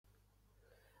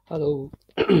Hello,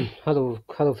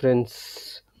 hello,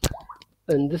 friends.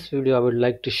 In this video, I would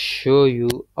like to show you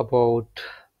about.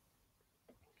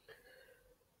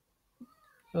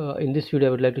 In this video,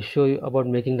 I would like to show you about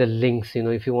making the links.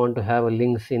 If you want to have a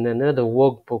links in another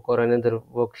workbook or another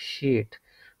worksheet,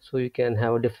 so you can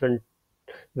have a different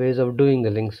ways of doing the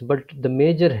links. But the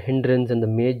major hindrance and the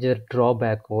major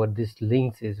drawback over these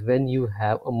links is when you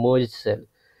have a merged cell.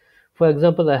 For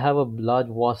example, I have a large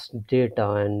vast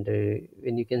data, and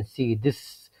when you can see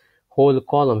this whole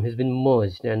column has been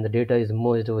merged and the data is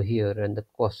merged over here and the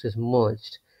cost is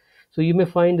merged. So you may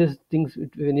find these things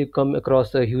when you come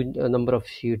across a huge number of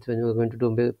sheets when you're going to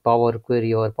do power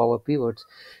query or power pivots.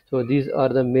 So these are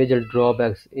the major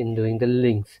drawbacks in doing the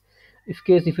links.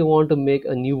 If you want to make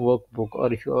a new workbook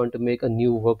or if you want to make a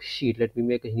new worksheet, let me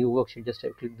make a new worksheet. Just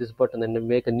click this button and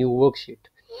make a new worksheet.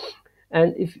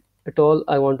 And if at all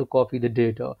I want to copy the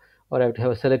data or I have to have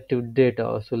a selective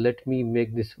data, so let me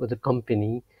make this for the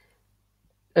company.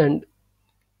 And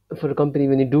for a company,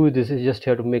 when you do this, you just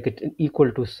have to make it an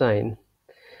equal to sign.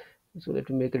 So let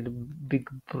me make it a big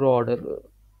broader.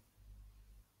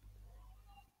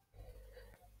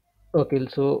 Okay,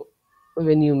 so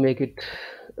when you make it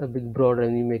a big broader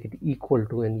and you make it equal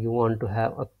to, and you want to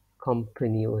have a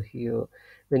company over here,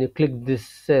 when you click this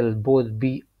cell, both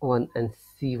B1 and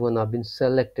C1 have been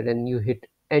selected and you hit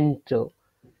enter,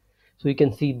 so you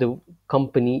can see the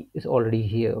company is already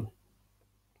here.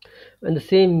 In the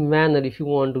same manner, if you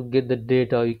want to get the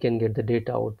data, you can get the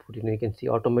data output. You can see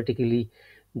automatically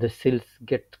the cells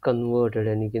get converted,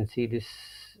 and you can see this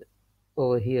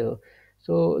over here.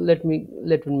 So let me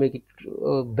make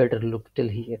it better look till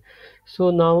here. So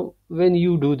now when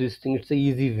you do this thing, it's a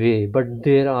easy way, but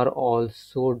there are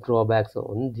also drawbacks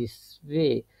on this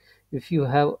way. If you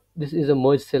have, this is a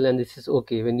merge cell and this is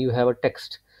okay when you have a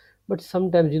text, but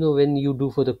sometimes when you do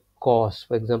for the cost,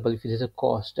 for example, if it is a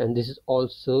cost and this is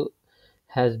also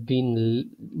has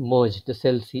been merged, the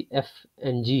cell C, F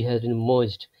and G has been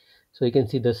merged, so you can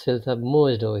see the cells are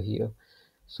merged over here.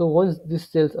 So once these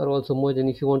cells are also merged, and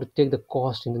if you want to take the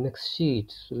cost in the next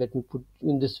sheet, so let me put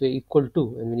in this way equal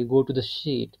to, and when you go to the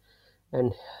sheet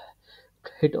and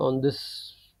hit on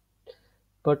this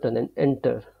button and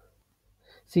enter,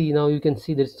 see, now you can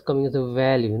see that it's coming as a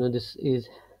value. This is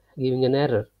giving an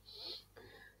error.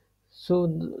 So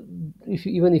if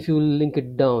you, even if you link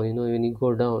it down, when you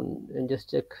go down and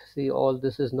just check, see, all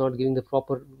this is not giving the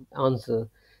proper answer.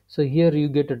 So here you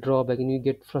get a drawback and you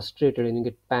get frustrated and you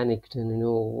get panicked, and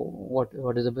what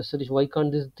is the best solution, why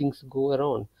can't these things go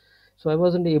around? So I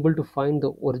wasn't able to find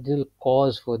the original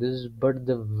cause for this, but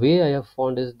the way I have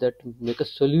found is that make a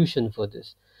solution for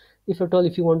this. If at all,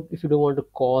 if you don't want to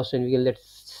cost, and we can,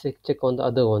 let's check on the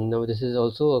other one. Now this is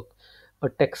also a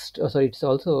text, sorry, it's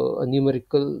also a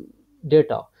numerical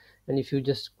data. And if you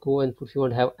just go and put, if you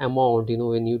want to have amount,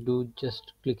 when you do,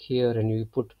 just click here and you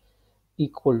put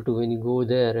equal to, when you go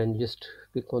there and just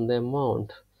click on the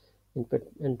amount and put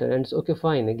enter, and it's okay,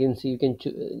 fine. Again, see, you can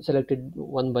select it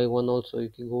one by one also. You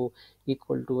can go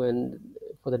equal to, and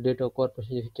for the data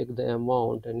corporation, if you check the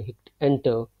amount and hit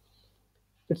enter,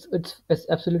 it's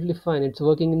absolutely fine, it's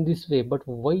working in this way. But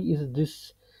why is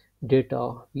this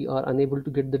data, we are unable to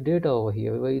get the data over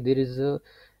here? Why there is a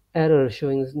error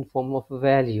showing in form of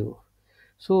value?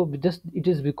 So just, it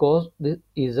is because this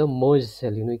is a merge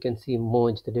cell. You can see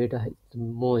merge, the data has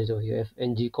been merged over here, F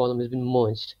and G column has been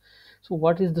merged. So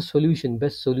what is the solution,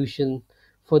 best solution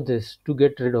for this, to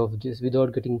get rid of this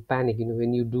without getting panic?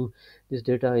 When you do this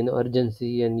data in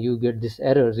urgency and you get these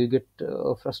errors, you get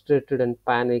frustrated and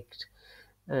panicked,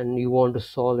 and you want to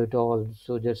solve it all.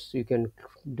 So just, you can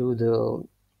do the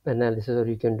analysis, or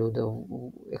you can do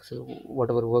the excel,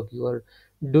 whatever work you are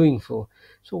doing for.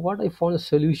 So what I found a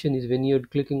solution is, when you're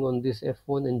clicking on this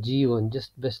F1 and G1,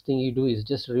 just best thing you do is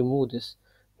just remove this,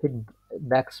 hit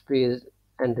backspace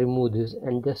and remove this,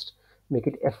 and just make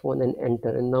it F1 and enter,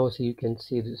 and now see, you can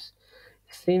see this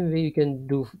same way you can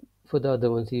do for the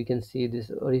other ones. You can see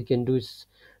this, or you can do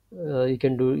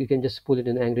you can just pull it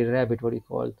in angry rabbit, what you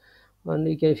call. And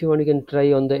you can, if you want, you can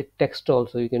try on the text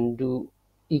also. You can do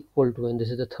equal to, and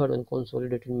this is the third one,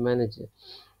 consolidated manager,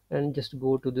 and just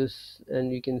go to this,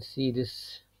 and you can see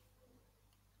this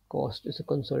cost is a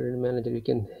consolidated manager. You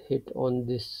can hit on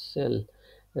this cell,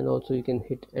 and also you can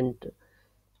hit enter.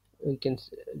 You can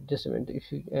just a minute,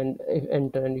 if you, and if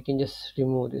enter, and you can just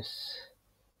remove this.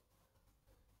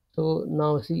 So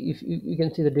now see, if you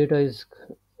can see the data is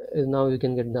now, you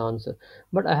can get the answer.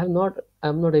 But I'm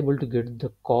not able to get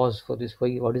the cause for this.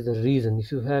 Why, what is the reason?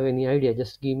 If you have any idea,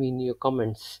 just give me in your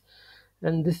comments.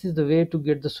 And this is the way to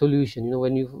get the solution.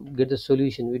 When you get the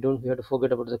solution, we have to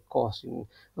forget about the cost,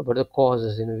 about the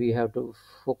causes. We have to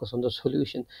focus on the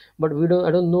solution. But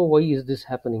I don't know why is this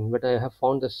happening, but I have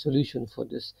found the solution for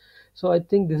this. So I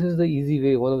think this is the easy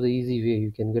way, one of the easy way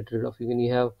you can get rid of. When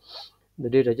you have the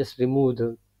data, just remove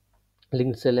the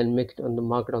linked cell and make it on the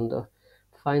market on the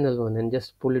final one, and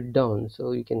just pull it down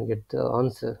so you can get the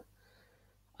answer.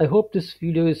 I hope this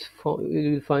video you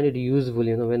will find it useful.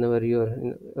 Whenever you're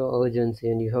in urgency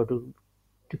and you have to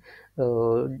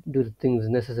do the things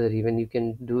necessary, when you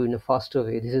can do in a faster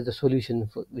way. This is the solution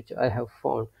which I have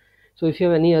found. So if you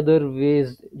have any other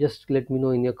ways, just let me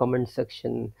know in your comment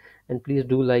section, and please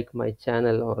do like my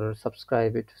channel or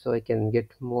subscribe it so I can get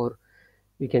more.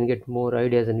 We can get more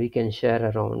ideas and we can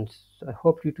share around. So I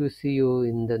hope you to see you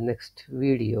in the next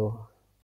video.